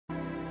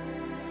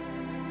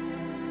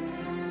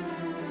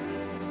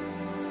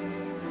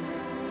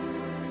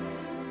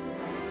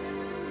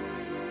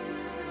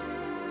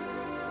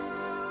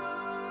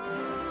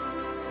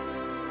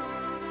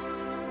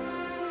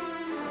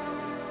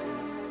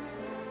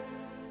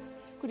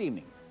Good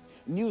evening.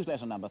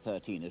 Newsletter number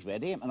 13 is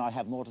ready, and I'll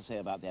have more to say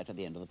about that at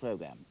the end of the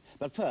programme.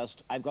 But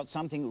first, I've got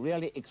something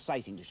really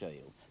exciting to show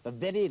you. The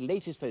very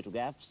latest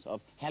photographs of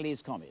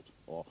Halley's Comet,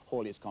 or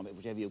Halley's Comet,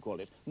 whichever you call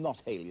it.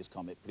 Not Halley's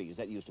Comet, please.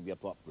 That used to be a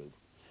pop group.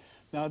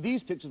 Now,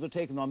 these pictures were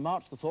taken on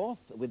March the 4th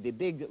with the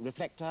big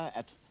reflector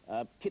at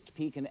Pitt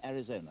Peak in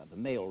Arizona, the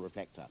male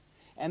reflector.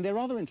 And they're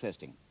rather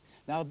interesting.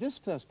 Now, this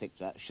first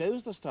picture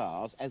shows the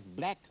stars as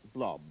black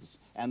blobs,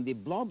 and the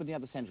blob near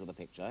the centre of the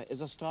picture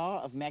is a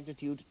star of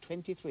magnitude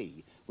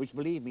 23, which,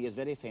 believe me, is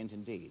very faint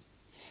indeed.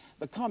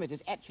 The comet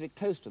is actually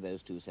close to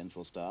those two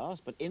central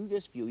stars, but in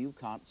this view you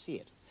can't see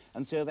it.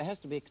 And so there has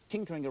to be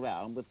tinkering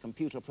around with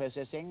computer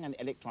processing and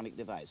electronic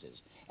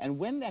devices. And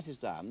when that is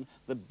done,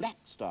 the black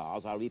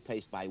stars are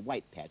replaced by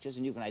white patches,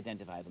 and you can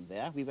identify them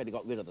there. We've already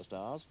got rid of the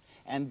stars.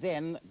 And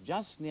then,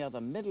 just near the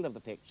middle of the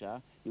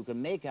picture, you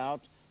can make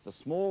out the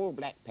small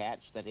black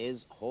patch that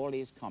is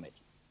Halley's Comet.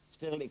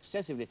 Still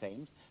excessively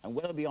faint and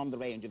well beyond the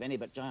range of any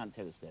but giant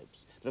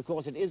telescopes. But of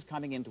course it is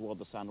coming in toward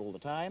the sun all the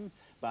time.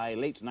 By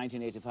late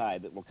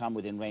 1985 it will come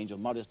within range of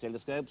modest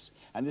telescopes,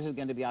 and this is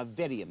going to be a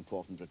very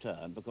important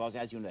return because,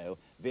 as you know,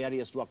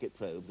 various rocket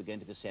probes are going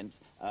to be sent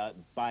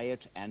by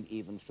it and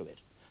even through it.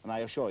 And I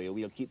assure you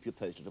we'll keep you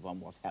posted upon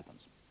what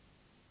happens.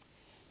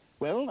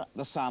 Well,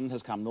 the sun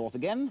has come north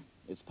again.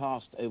 It's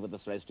passed over the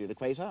celestial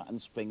equator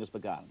and spring has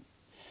begun.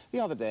 The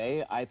other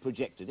day, I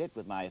projected it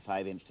with my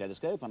 5-inch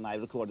telescope, and I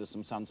recorded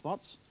some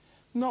sunspots.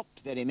 Not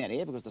very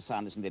many, because the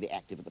sun isn't very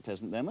active at the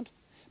present moment.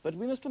 But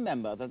we must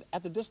remember that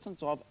at the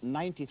distance of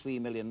 93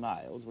 million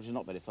miles, which is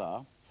not very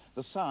far,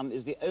 the sun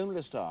is the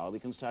only star we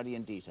can study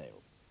in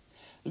detail.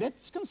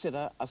 Let's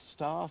consider a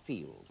star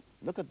field.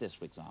 Look at this,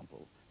 for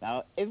example.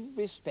 Now,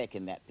 every speck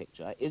in that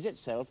picture is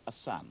itself a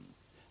sun.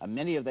 And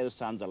many of those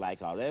suns are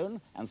like our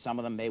own, and some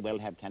of them may well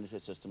have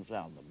planetary systems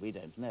around them. We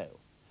don't know.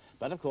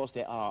 But, of course,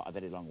 they are a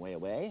very long way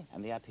away,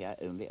 and they appear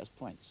only as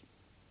points.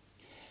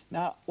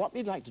 Now, what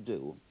we'd like to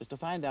do is to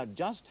find out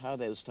just how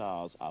those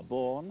stars are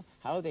born,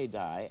 how they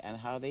die, and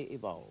how they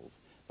evolve.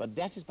 But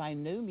that is by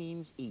no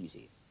means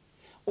easy.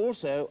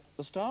 Also,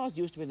 the stars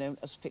used to be known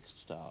as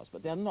fixed stars,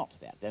 but they're not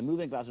that. They're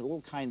moving about in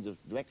all kinds of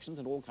directions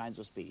and all kinds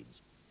of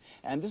speeds.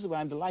 And this is why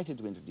I'm delighted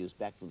to introduce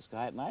back from the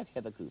sky at night,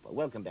 Heather Couper.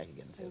 Welcome back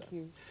again, Heather. Thank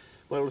you.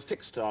 Well,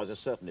 fixed stars are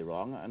certainly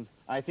wrong, and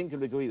I think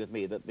you'll agree with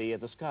me that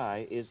the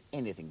sky is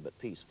anything but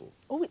peaceful.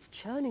 Oh, it's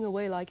churning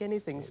away like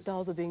anything. Yes.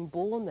 Stars are being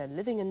born, they're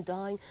living and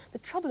dying. The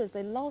trouble is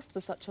they last for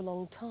such a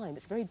long time.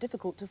 It's very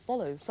difficult to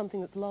follow something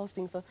that's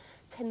lasting for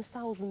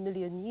 10,000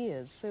 million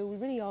years. So we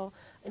really are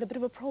in a bit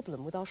of a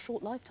problem with our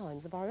short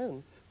lifetimes of our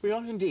own. We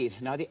are indeed.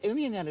 Now, the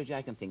only analogy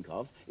I can think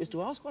of is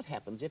to ask what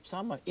happens if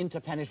some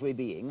interplanetary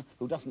being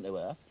who doesn't know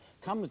Earth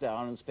comes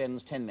down and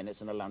spends 10 minutes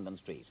in a London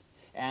street.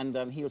 And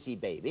he'll see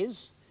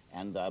babies,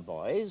 and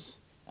boys,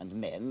 and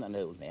men, and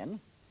old men.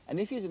 And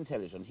if he's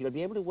intelligent, he'll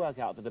be able to work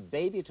out that a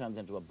baby turns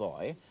into a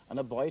boy, and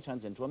a boy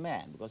turns into a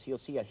man, because he'll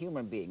see a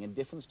human being in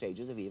different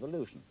stages of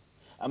evolution.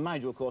 And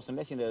mind you, of course,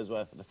 unless he knows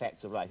the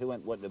facts of life, he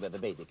won't know where the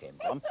baby came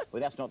from. Well,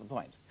 that's not the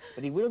point.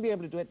 But he will be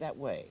able to do it that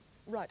way.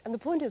 Right, and the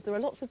point is there are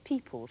lots of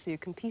people, so you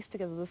can piece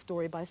together the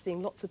story by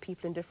seeing lots of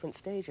people in different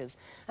stages.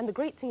 And the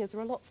great thing is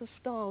there are lots of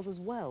stars as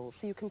well,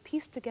 so you can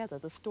piece together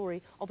the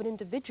story of an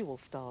individual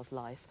star's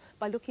life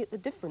by looking at the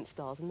different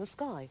stars in the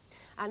sky.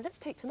 And let's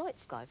take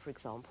tonight's sky, for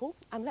example,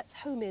 and let's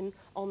home in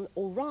on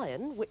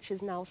Orion, which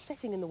is now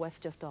setting in the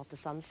west just after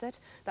sunset,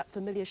 that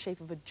familiar shape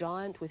of a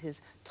giant with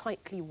his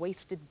tightly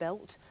waisted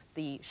belt,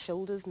 the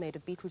shoulders made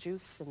of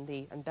Betelgeuse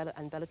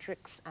and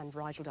Bellatrix and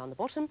Rigel down the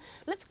bottom.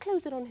 Let's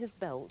close it on his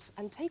belt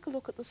and take a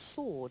look at the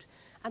sword.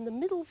 And the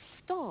middle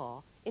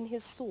star in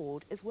his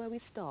sword is where we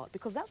start,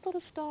 because that's not a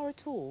star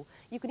at all.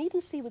 You can even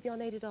see with the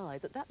unaided eye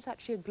that that's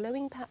actually a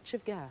glowing patch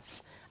of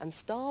gas, and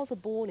stars are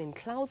born in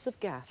clouds of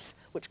gas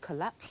which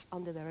collapse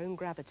under their own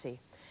gravity.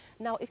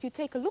 Now, if you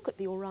take a look at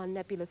the Orion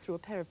Nebula through a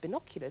pair of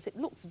binoculars, it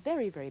looks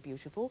very, very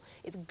beautiful.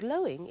 It's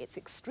glowing, it's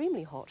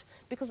extremely hot,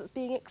 because it's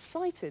being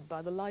excited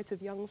by the light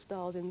of young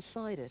stars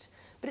inside it.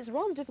 But it's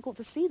rather difficult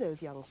to see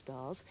those young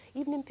stars.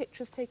 Even in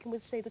pictures taken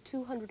with, say, the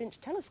 200-inch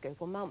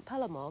telescope on Mount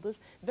Palomar, there's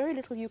very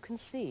little you can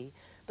see.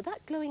 But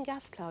that glowing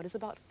gas cloud is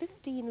about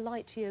 15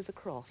 light years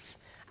across,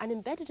 and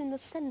embedded in the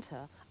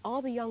centre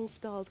are the young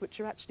stars which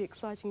are actually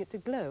exciting it to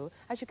glow,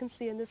 as you can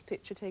see in this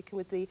picture taken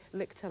with the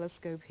Lick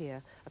telescope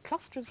here. A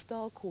cluster of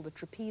stars called the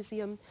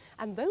trapezium,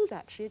 and those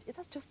actually,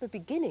 that's just the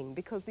beginning,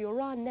 because the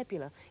Orion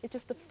Nebula is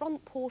just the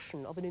front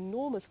portion of an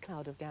enormous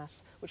cloud of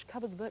gas which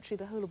covers virtually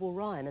the whole of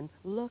Orion, and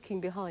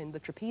lurking behind the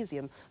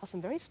trapezium are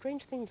some very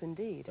strange things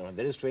indeed. There are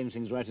very strange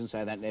things right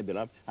inside that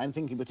nebula. I'm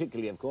thinking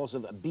particularly, of course,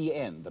 of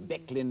BN, the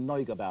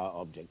Becklin-Neugebauer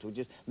object, which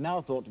is now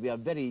thought to be a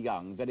very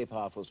young, very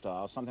powerful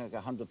star, something like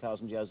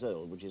 100,000 years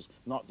old, which is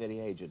not very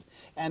aged.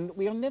 And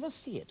we'll never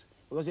see it,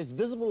 because its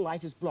visible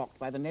light is blocked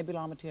by the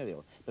nebular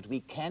material, but we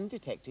can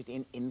detect it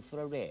in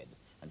infrared.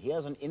 And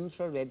here's an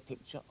infrared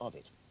picture of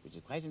it, which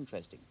is quite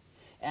interesting.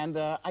 And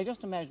I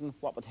just imagine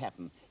what would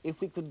happen if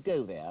we could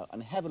go there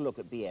and have a look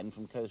at BN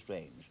from close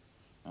range.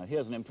 Now,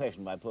 here's an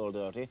impression by Paul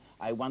Doherty.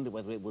 I wonder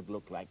whether it would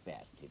look like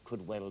that. It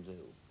could well do.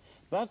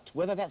 But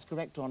whether that's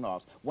correct or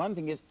not, one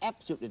thing is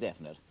absolutely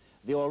definite.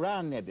 The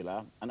Orion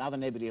Nebula and other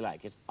nebulae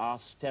like it are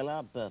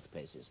stellar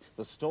birthplaces.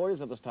 The stories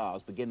of the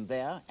stars begin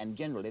there, and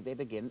generally they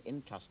begin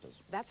in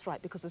clusters. That's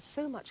right, because there's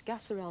so much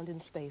gas around in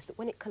space that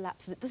when it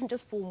collapses, it doesn't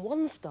just form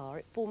one star,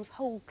 it forms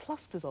whole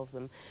clusters of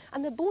them.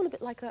 And they're born a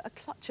bit like a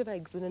clutch of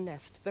eggs in a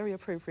nest, very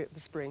appropriate for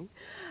spring.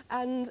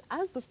 And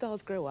as the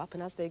stars grow up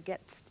and as they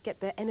get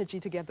their energy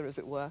together, as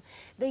it were,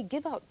 they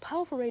give out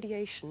powerful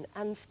radiation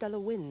and stellar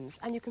winds.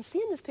 And you can see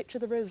in this picture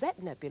the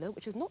Rosette Nebula,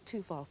 which is not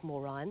too far from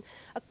Orion,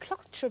 a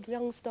clutch of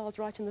young stars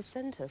right in the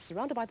centre,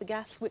 surrounded by the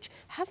gas which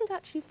hasn't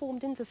actually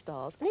formed into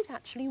stars, and it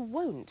actually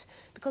won't,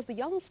 because the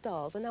young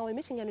stars are now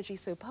emitting energy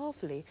so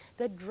powerfully,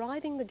 they're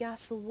driving the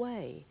gas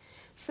away.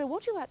 So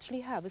what you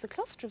actually have is a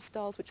cluster of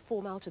stars which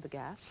form out of the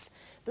gas.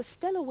 The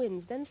stellar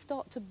winds then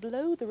start to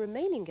blow the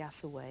remaining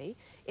gas away.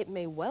 It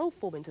may well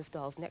form into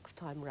stars next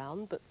time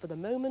round, but for the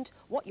moment,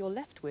 what you're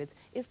left with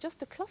is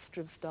just a cluster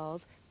of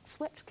stars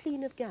swept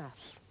clean of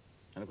gas.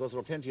 And of course there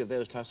are plenty of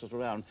those clusters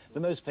around. The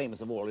most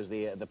famous of all is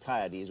the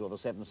Pleiades, or the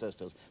Seven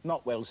Sisters.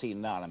 Not well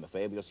seen now, I'm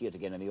afraid, but you'll see it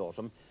again in the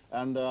autumn.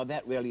 And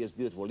that really is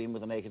beautiful, even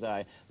with the naked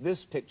eye.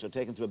 This picture,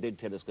 taken through a big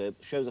telescope,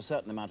 shows a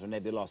certain amount of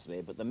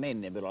nebulosity, but the main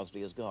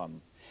nebulosity is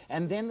gone.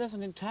 And then there's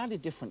an entirely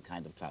different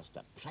kind of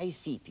cluster,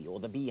 Praesepe,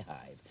 or the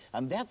beehive.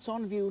 And that's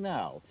on view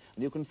now.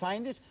 And you can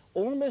find it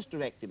almost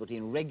directly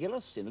between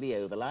Regulus in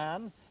Leo the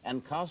Lion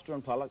and Castor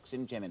and Pollux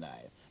in Gemini.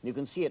 And you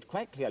can see it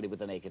quite clearly with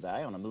the naked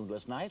eye on a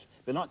moonless night.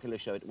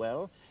 Binoculars show it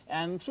well.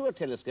 And through a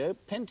telescope,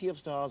 plenty of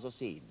stars are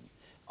seen.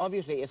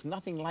 Obviously, it's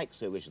nothing like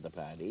so rich as the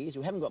Pleiades.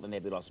 You haven't got the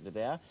nebulosity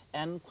there,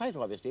 and quite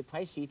obviously,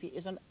 Praesepe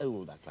is an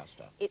older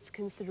cluster. It's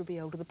considerably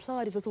older. The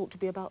Pleiades are thought to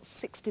be about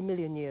 60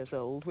 million years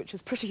old, which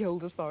is pretty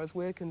old as far as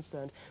we're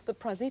concerned. But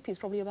Praesepe is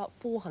probably about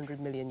 400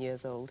 million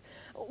years old.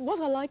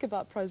 What I like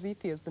about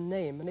Praesepe is the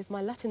name, and if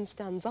my Latin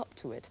stands up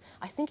to it,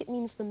 I think it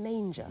means the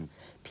manger.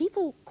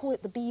 People call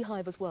it the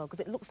beehive as well,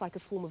 because it looks like a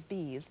swarm of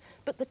bees,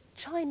 but the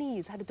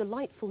Chinese had a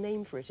delightful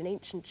name for it in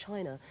ancient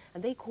China,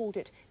 and they called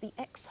it the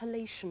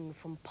exhalation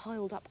from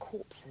piled up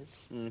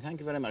corpses. Thank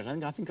you very much.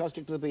 I think I'll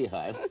stick to the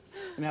beehive.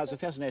 Now, it's a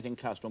fascinating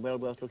cluster and well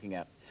worth looking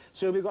at.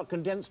 So we've got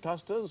condensed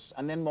clusters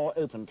and then more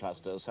open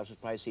clusters, such as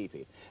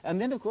Praesepe. And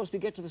then, of course, we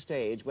get to the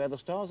stage where the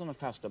stars in a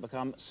cluster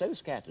become so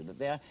scattered that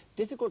they're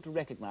difficult to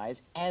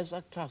recognize as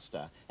a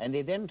cluster, and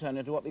they then turn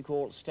into what we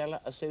call stellar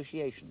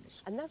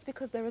associations. And that's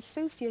because they're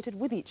associated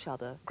with each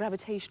other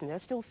gravitationally. They're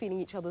still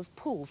feeling each other's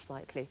pull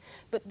slightly.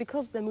 But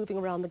because they're moving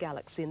around the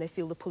galaxy and they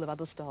feel the pull of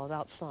other stars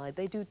outside,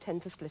 they do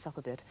tend to split up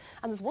a bit.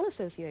 And there's one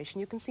association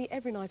you can see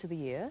every night of the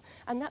year,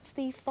 and that's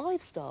the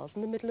 5 stars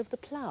in the middle of the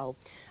plough.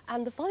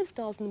 And the 5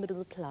 stars in the middle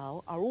of the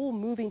plough are all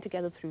moving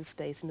together through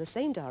space in the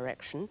same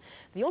direction.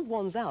 The odd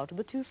ones out are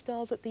the 2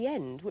 stars at the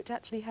end, which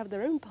actually have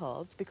their own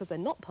paths because they're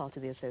not part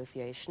of the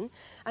association.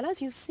 And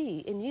as you see,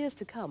 in years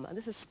to come, and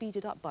this is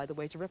speeded up, by the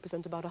way, to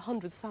represent about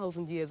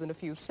 100,000 years in a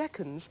few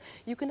seconds,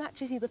 you can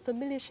actually see the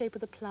familiar shape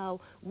of the plough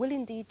will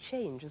indeed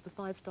change as the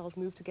 5 stars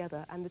move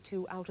together and the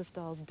 2 outer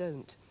stars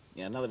don't.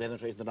 Yeah, another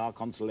demonstration that our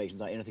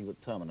constellations are anything but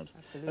permanent.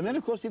 Absolutely. And then,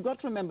 of course, we've got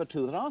to remember,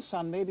 too, that our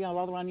sun may be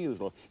rather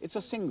unusual. It's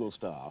a single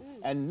star,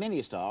 and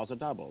many stars are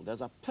double.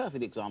 There's a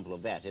perfect example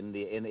of that in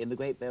the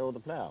Great Bear of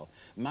the Plough.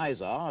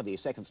 Mizar, the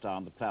second star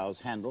on the plough's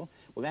handle,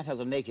 well, that has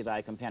a naked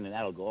eye companion,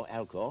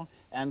 Alcor,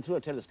 and through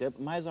a telescope,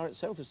 Mizar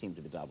itself is seen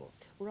to be double.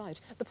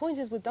 Right. The point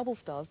is, with double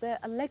stars, they're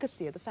a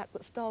legacy of the fact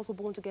that stars were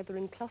born together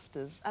in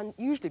clusters, and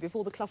usually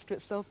before the cluster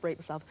itself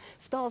breaks up,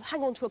 stars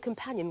hang on to a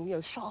companion, you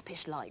know,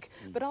 sharpish-like.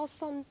 But our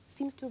sun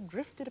seems to have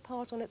drifted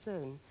apart on its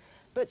own.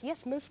 But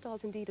yes, most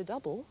stars indeed are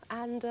double,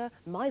 and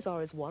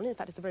Mizar is one. In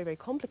fact, it's a very, very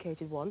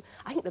complicated one.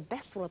 I think the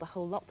best one of the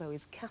whole lot, though,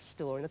 is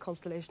Castor in the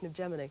constellation of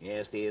Gemini.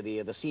 Yes,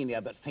 the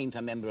senior but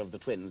fainter member of the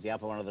twins, the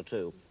upper one of the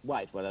 2.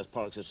 White, whereas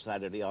Pollux is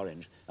decidedly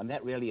orange. And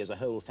that really is a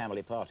whole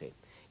family party.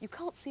 You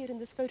can't see it in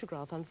this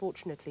photograph,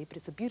 unfortunately, but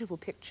it's a beautiful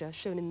picture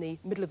shown in the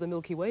middle of the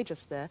Milky Way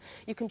just there.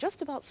 You can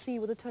just about see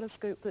with a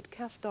telescope that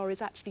Castor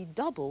is actually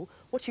double.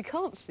 What you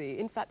can't see,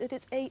 in fact, that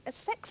it's a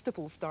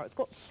sextuple star. It's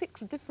got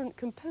 6 different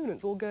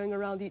components all going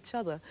around each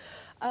other.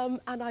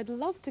 And I'd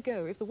love to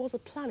go, if there was a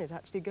planet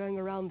actually going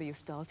around these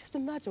stars, just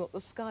imagine what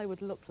the sky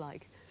would look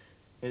like.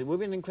 It would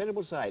be an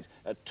incredible sight.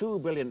 2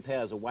 brilliant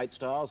pairs of white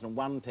stars and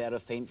 1 pair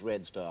of faint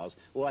red stars.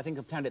 Well, I think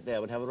a planet there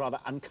would have a rather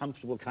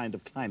uncomfortable kind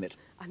of climate.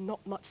 And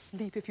not much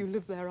sleep if you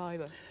live there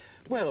either.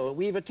 Well,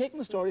 we've taken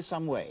the story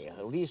some way.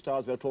 These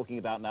stars we're talking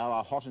about now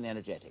are hot and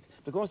energetic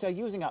because they're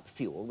using up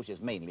fuel, which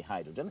is mainly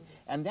hydrogen,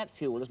 and that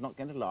fuel is not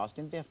going to last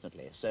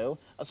indefinitely. So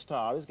a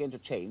star is going to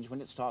change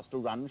when it starts to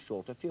run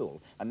short of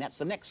fuel, and that's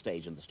the next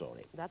stage in the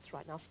story. That's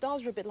right. Now,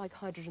 stars are a bit like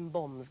hydrogen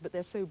bombs, but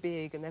they're so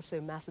big and they're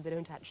so massive they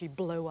don't actually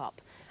blow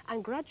up.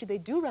 And gradually they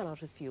do run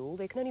out of fuel.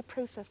 They can only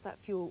process that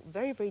fuel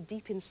very, very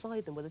deep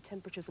inside them where the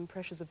temperatures and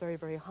pressures are very,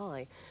 very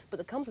high. But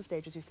there comes a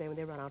stage, as you say, when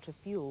they run out of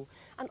fuel.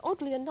 And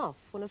oddly enough,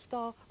 when a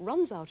star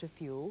runs out of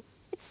fuel,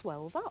 it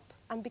swells up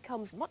and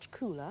becomes much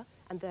cooler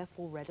and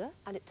therefore redder,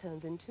 and it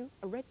turns into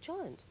a red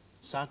giant.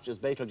 Such as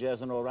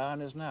Betelgeuse and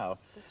Orion is now.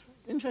 That's right.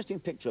 Interesting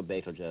picture of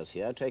Betelgeuse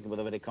here, taken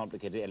with a very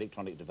complicated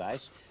electronic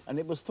device, and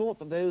it was thought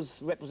that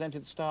those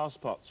represented star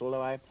spots,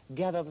 although I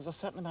gather there's a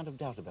certain amount of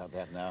doubt about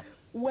that now.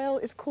 Well,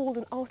 it's called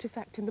an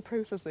artifact in the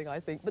processing, I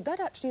think, but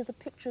that actually is a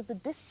picture of the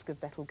disk of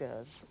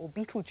Betelgeuse, or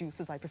Betelgeuse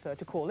as I prefer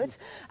to call it,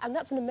 and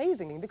that's an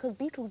amazing thing because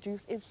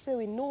Betelgeuse is so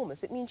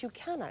enormous. It means you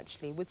can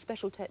actually, with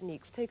special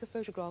techniques, take a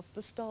photograph of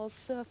the star's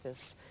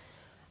surface.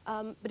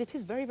 But it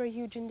is very, very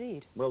huge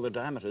indeed. Well, the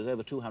diameter is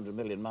over 200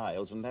 million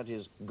miles, and that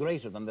is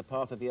greater than the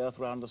path of the Earth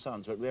around the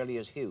Sun, so it really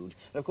is huge.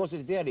 And of course,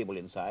 it's variable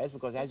in size,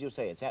 because, as you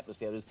say, its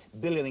atmosphere is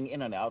billowing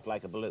in and out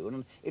like a balloon,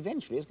 and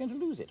eventually it's going to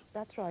lose it.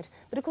 That's right.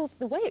 But of course,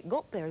 the way it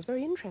got there is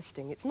very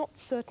interesting. It's not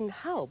certain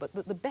how, but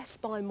the best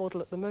spy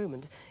model at the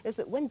moment is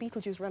that when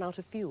Betelgeuse ran out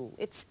of fuel,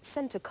 its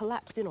centre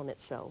collapsed in on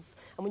itself,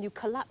 and when you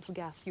collapse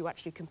gas, you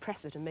actually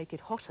compress it and make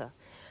it hotter.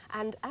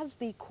 And as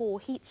the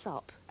core heats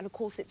up, and of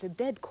course it's a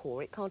dead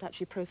core, it can't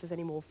actually process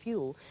any more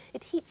fuel,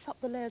 it heats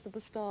up the layers of the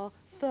star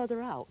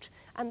further out,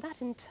 and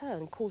that in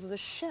turn causes a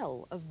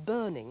shell of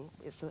burning.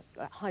 It's a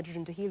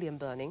hydrogen to helium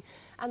burning,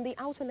 and the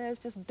outer layers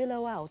just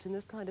billow out in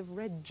this kind of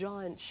red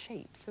giant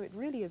shape. So it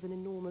really is an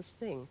enormous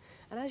thing.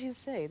 And as you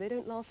say, they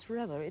don't last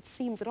forever. It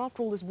seems that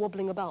after all this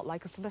wobbling about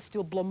like a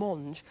celestial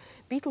blancmange,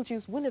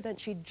 Betelgeuse will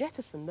eventually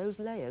jettison those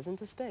layers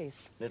into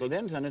space. It'll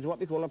then turn into what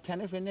we call a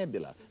planetary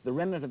nebula. The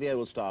remnant of the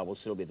old star will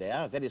still be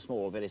there, very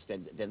small, very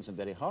dense and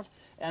very hot,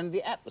 and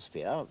the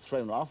atmosphere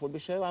thrown off will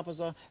show up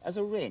as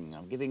a ring,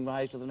 giving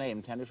rise to the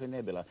name planetary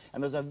nebula.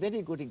 And there's a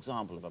very good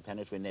example of a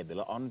planetary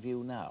nebula on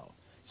view now.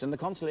 It's in the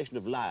constellation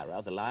of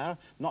Lyra, the Lyre,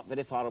 not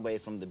very far away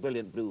from the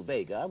brilliant blue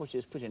Vega, which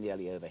is pretty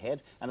nearly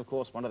overhead, and of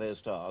course one of those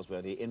stars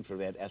where the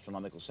infrared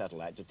astronomical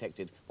satellite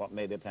detected what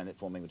may be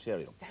planet-forming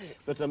material.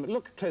 But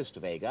look close to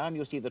Vega, and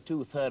you'll see the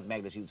two third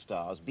magnitude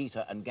stars,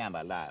 Beta and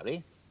Gamma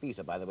Lyrae.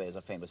 Beta, by the way, is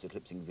a famous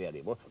eclipsing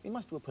variable. We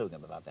must do a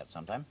program about that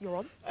sometime. You're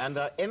on. And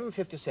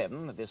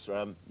M57,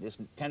 this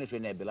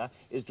planetary nebula,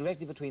 is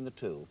directly between the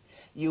two.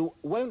 You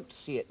won't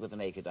see it with the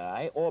naked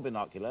eye or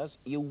binoculars.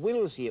 You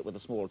will see it with a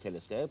small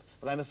telescope,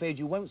 but I'm afraid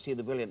you won't see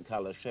the brilliant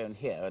colours shown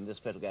here in this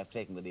photograph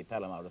taken with the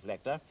Palomar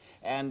reflector,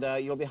 and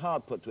you'll be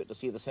hard put to it to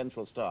see the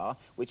central star,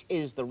 which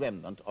is the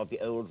remnant of the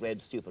old red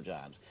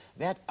supergiant.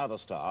 That other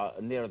star,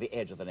 nearer the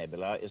edge of the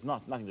nebula, is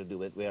nothing to do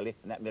with it, really,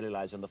 and that merely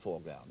lies in the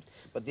foreground.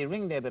 But the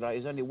ring nebula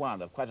is only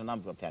one of quite a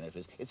number of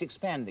planetaries. It's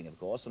expanding, of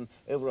course, and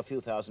over a few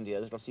thousand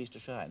years it'll cease to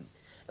shine.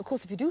 Of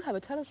course, if you do have a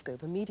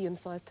telescope, a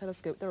medium-sized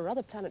telescope, there are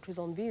other planetaries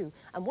on view,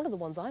 and one of the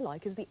ones I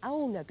like is the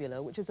Owl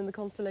Nebula, which is in the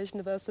constellation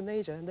of Ursa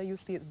Major, and there you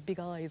see its big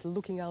eyes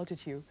looking out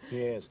at you.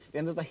 Yes.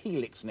 Then there's the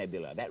Helix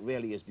Nebula. That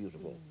really is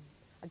beautiful.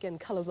 Again,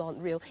 colours aren't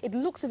real. It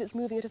looks as if it's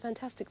moving at a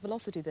fantastic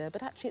velocity there,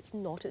 but actually it's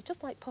not. It's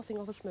just like puffing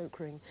off a smoke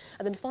ring.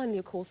 And then finally,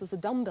 of course, there's the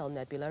Dumbbell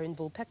Nebula in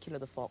Vulpecula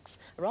the Fox.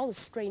 A rather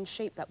strange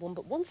shape, that one,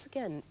 but once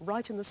again,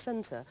 right in the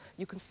centre,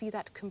 you can see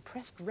that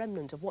compressed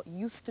remnant of what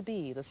used to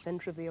be the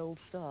centre of the old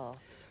star.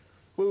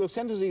 Well, the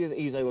centres of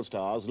these old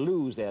stars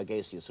lose their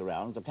gaseous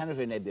surround, the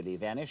planetary nebulae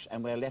vanish,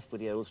 and we're left with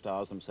the old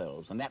stars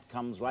themselves. And that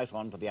comes right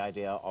on to the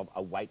idea of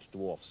a white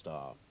dwarf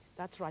star.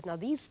 That's right. Now,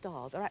 these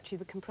stars are actually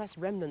the compressed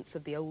remnants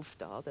of the old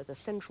star. They're the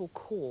central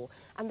core,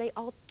 and they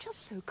are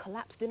just so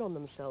collapsed in on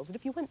themselves that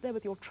if you went there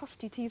with your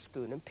trusty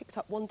teaspoon and picked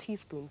up one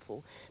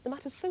teaspoonful, the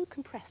matter's so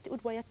compressed it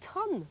would weigh a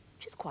ton,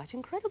 which is quite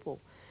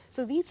incredible.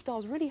 So these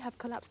stars really have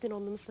collapsed in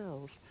on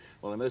themselves.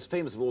 Well, the most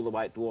famous of all the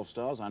white dwarf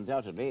stars,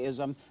 undoubtedly, is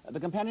the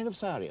companion of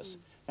Sirius.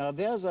 Now,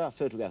 there's a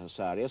photograph of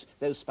Sirius.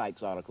 Those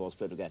spikes are, of course,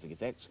 photographic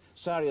effects.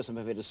 Sirius, I'm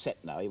afraid, is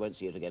set now. You won't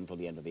see it again until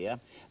the end of the year.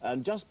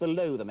 And just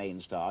below the main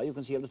star, you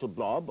can see a little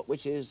blob,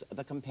 which is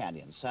the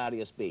companion,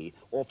 Sirius B,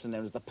 often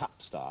known as the pup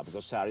star,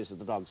 because Sirius is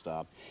the dog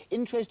star.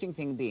 Interesting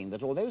thing being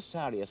that although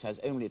Sirius has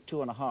only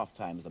 2.5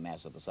 times the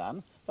mass of the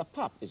Sun, the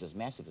pup is as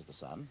massive as the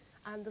Sun.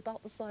 And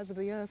about the size of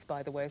the Earth,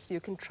 by the way, so you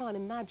can try and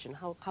imagine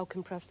how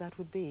compressed that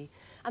would be.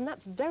 And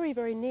that's very,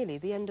 very nearly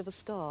the end of a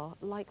star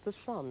like the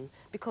Sun,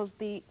 because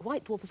the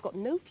white dwarf has got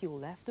no fuel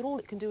left, and all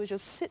it can do is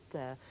just sit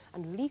there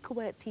and leak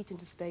away its heat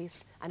into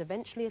space, and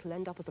eventually it'll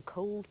end up as a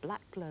cold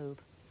black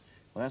globe.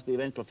 Well, that's the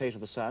eventual fate of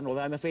the Sun,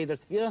 although I'm afraid that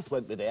the Earth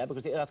won't be there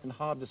because the Earth can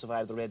hardly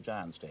survive the red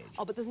giant stage.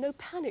 Oh, but there's no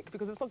panic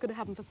because it's not going to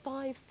happen for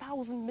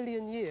 5,000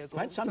 million years.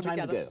 Quite some time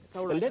to go.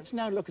 But let's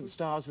now look at the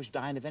stars which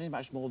die in a very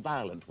much more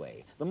violent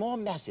way. The more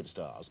massive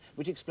stars,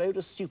 which explode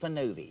as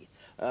supernovae.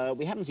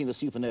 We haven't seen a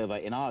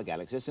supernova in our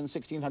galaxy since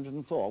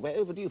 1604. We're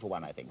overdue for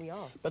one, I think. We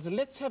are. But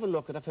let's have a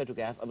look at a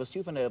photograph of a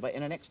supernova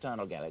in an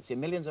external galaxy,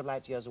 millions of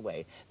light years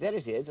away. There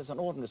it is, it's an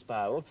ordinary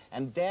spiral,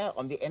 and there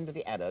on the end of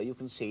the arrow you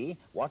can see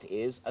what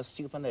is a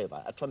supernova,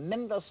 a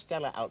tremendous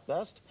stellar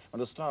outburst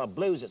when a star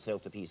blows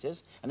itself to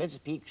pieces, and its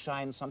peak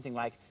shines something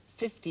like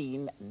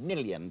 15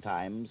 million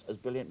times as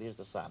brilliantly as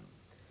the Sun.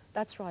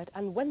 That's right,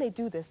 and when they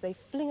do this, they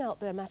fling out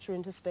their matter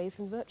into space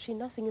and virtually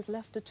nothing is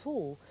left at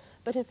all.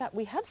 But in fact,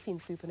 we have seen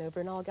supernova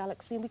in our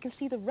galaxy, and we can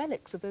see the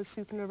relics of those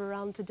supernova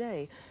around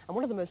today. And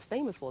one of the most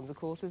famous ones, of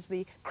course, is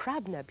the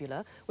Crab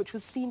Nebula, which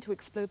was seen to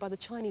explode by the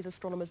Chinese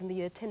astronomers in the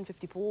year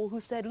 1054, who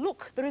said,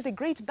 "Look, there is a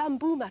great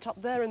bamboo mat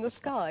up there in the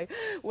sky."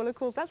 Well, of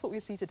course, that's what we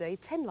see today,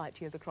 10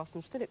 light years across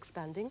and still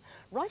expanding.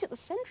 Right at the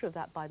centre of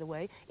that, by the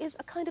way, is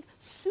a kind of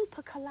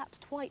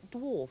super-collapsed white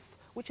dwarf,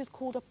 which is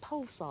called a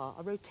pulsar,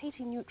 a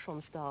rotating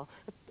neutron star.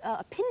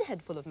 A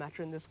pinhead full of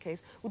matter in this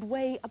case would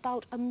weigh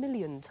about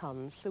 1,000,000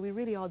 tons, so we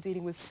really are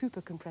dealing with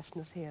super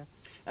compressedness here.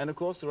 And of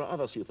course there are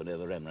other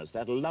supernova remnants.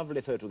 That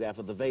lovely photograph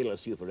of the Vela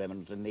super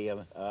remnant in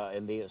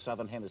the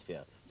southern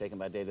hemisphere, taken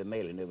by David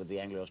Malin over the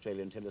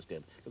Anglo-Australian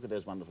telescope. Look at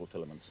those wonderful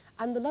filaments.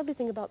 And the lovely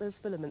thing about those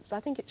filaments, I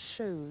think it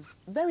shows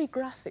very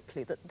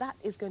graphically that that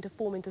is going to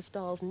form into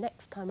stars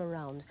next time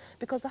around,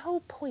 because the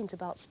whole point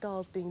about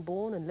stars being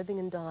born and living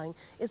and dying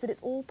is that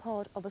it's all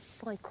part of a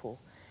cycle.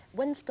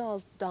 When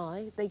stars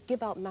die, they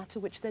give out matter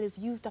which then is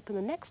used up in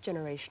the next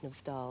generation of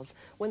stars.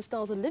 When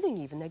stars are living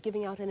even, they're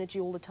giving out energy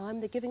all the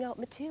time, they're giving out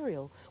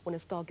material. When a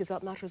star gives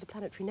out matter as a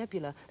planetary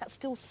nebula, that's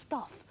still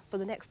stuff for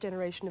the next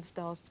generation of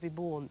stars to be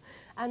born.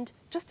 And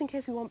just in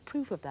case we want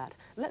proof of that,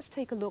 let's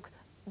take a look.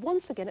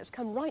 Once again, let's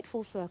come right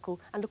full circle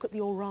and look at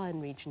the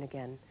Orion region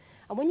again.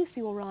 And when you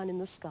see Orion in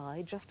the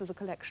sky, just as a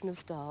collection of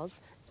stars,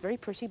 it's very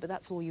pretty, but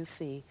that's all you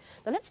see.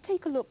 Now let's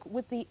take a look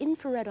with the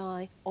infrared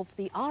eye of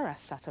the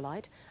ARAS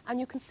satellite, and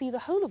you can see the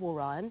whole of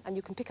Orion, and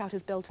you can pick out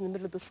his belt in the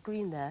middle of the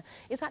screen there,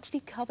 is actually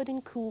covered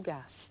in cool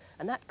gas.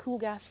 And that cool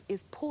gas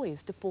is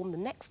poised to form the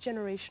next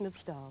generation of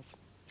stars.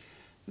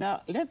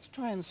 Now, let's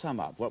try and sum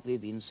up what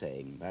we've been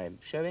saying by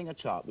showing a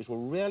chart which will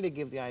really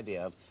give the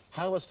idea of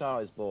how a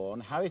star is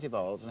born, how it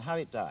evolves, and how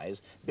it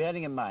dies,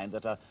 bearing in mind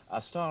that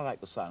a star like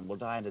the Sun will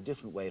die in a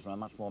different way from a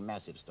much more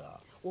massive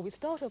star. Well, we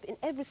start off in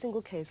every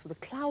single case with a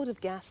cloud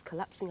of gas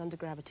collapsing under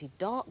gravity,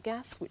 dark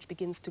gas which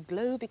begins to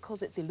glow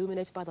because it's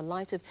illuminated by the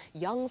light of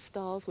young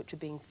stars which are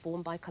being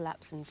formed by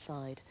collapse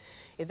inside.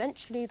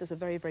 Eventually, there's a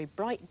very, very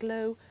bright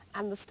glow,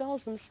 and the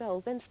stars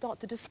themselves then start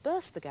to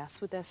disperse the gas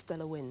with their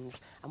stellar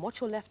winds. And what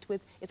you're left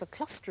with is a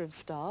cluster of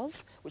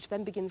stars, which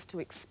then begins to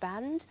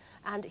expand,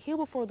 and here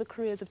will follow the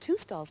careers of two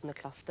stars in the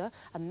cluster,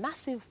 a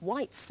massive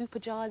white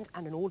supergiant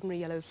and an ordinary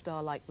yellow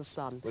star like the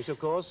Sun. Which, of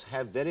course,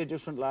 have very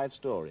different life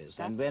stories,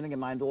 and bearing in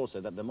mind also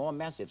that the more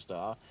massive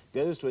star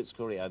goes to its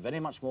career very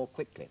much more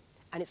quickly.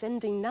 And it's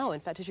ending now. In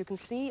fact, as you can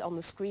see on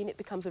the screen, it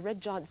becomes a red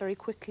giant very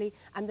quickly,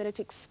 and then it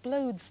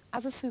explodes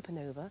as a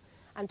supernova.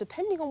 And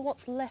depending on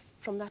what's left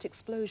from that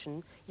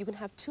explosion, you can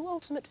have two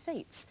ultimate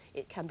fates.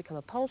 It can become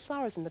a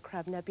pulsar, as in the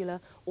Crab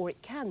Nebula, or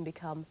it can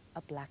become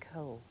a black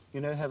hole. You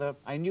know, Heather,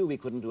 I knew we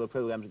couldn't do a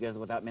program together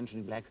without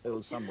mentioning black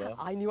holes somewhere.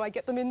 I knew I'd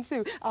get them in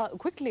too.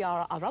 Quickly,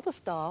 our other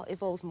star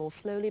evolves more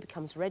slowly,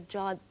 becomes red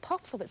giant,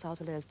 puffs off its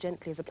outer layers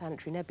gently as a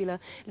planetary nebula,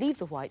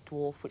 leaves a white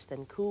dwarf, which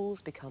then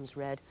cools, becomes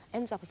red,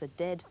 ends up as a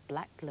dead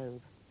black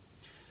globe.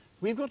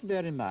 We've got to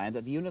bear in mind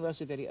that the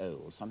universe is very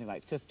old. Something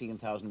like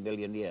 15,000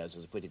 million years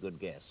is a pretty good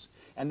guess.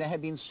 And there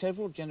have been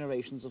several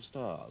generations of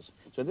stars.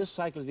 So this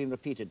cycle has been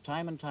repeated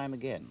time and time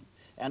again.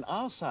 And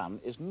our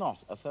Sun is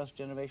not a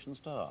first-generation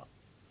star.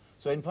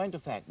 So in point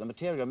of fact, the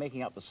material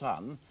making up the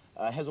Sun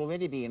has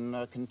already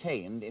been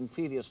contained in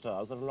previous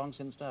stars that have long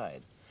since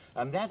died.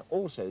 And that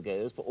also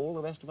goes for all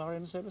the rest of our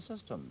inner solar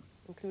system.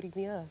 Including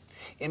the Earth.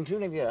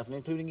 Including the Earth and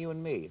including you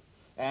and me.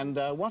 And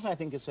what I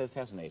think is so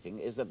fascinating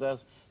is that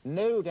there's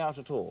no doubt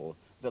at all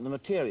that the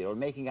material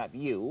making up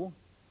you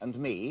and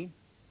me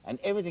and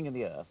everything in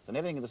the Earth and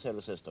everything in the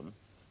solar system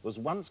was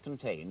once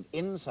contained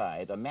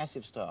inside a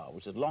massive star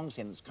which has long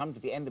since come to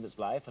the end of its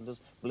life and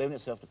has blown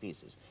itself to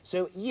pieces.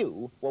 So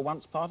you were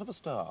once part of a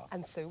star.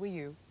 And so were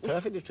you.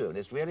 Perfectly true, and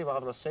it's really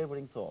rather a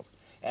sobering thought.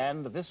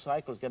 And this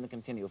cycle is going to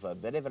continue for a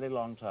very, very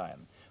long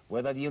time.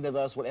 Whether the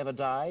universe will ever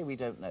die, we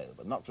don't know,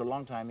 but not for a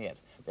long time yet.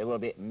 There will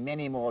be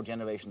many more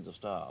generations of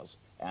stars,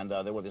 and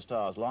there will be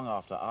stars long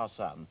after our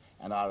Sun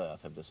and our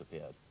Earth have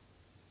disappeared.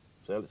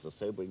 So it's a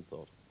sobering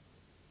thought.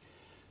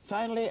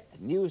 Finally,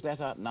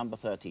 newsletter number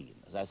 13.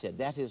 As I said,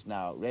 that is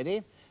now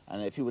ready,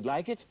 and if you would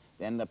like it,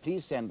 then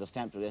please send the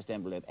stamped addressed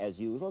envelope as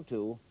usual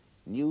to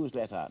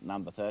newsletter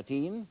number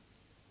 13,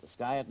 The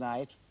Sky at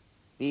Night,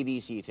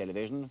 BBC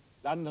Television,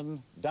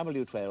 London,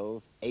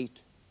 W12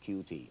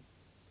 8QT.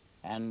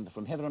 And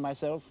from Heather and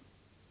myself,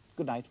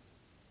 good night.